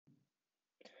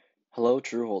Hello,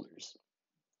 True holders.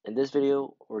 In this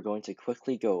video, we're going to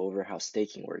quickly go over how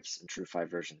staking works in TrueFi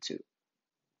version 2.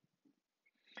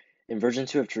 In version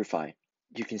 2 of TrueFi,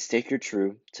 you can stake your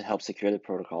TRU to help secure the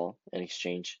protocol in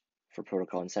exchange for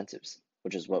protocol incentives,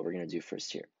 which is what we're going to do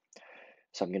first here.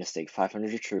 So I'm going to stake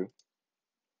 500 TRU,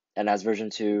 and as version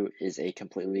 2 is a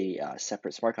completely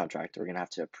separate smart contract, we're going to have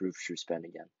to approve TRU spend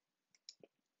again.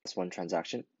 That's one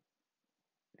transaction.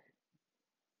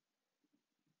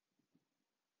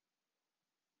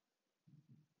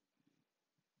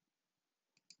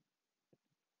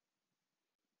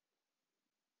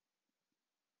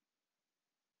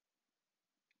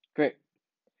 Great.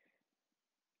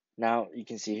 Now you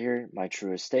can see here my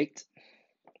TRU is staked.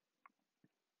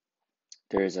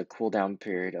 There is a cooldown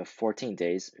period of 14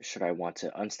 days should I want to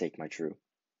unstake my TRU.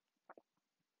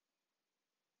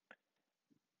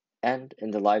 And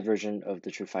in the live version of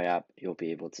the TrueFi app, you'll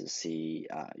be able to see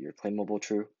your claimable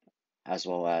TRU as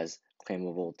well as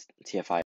claimable TFI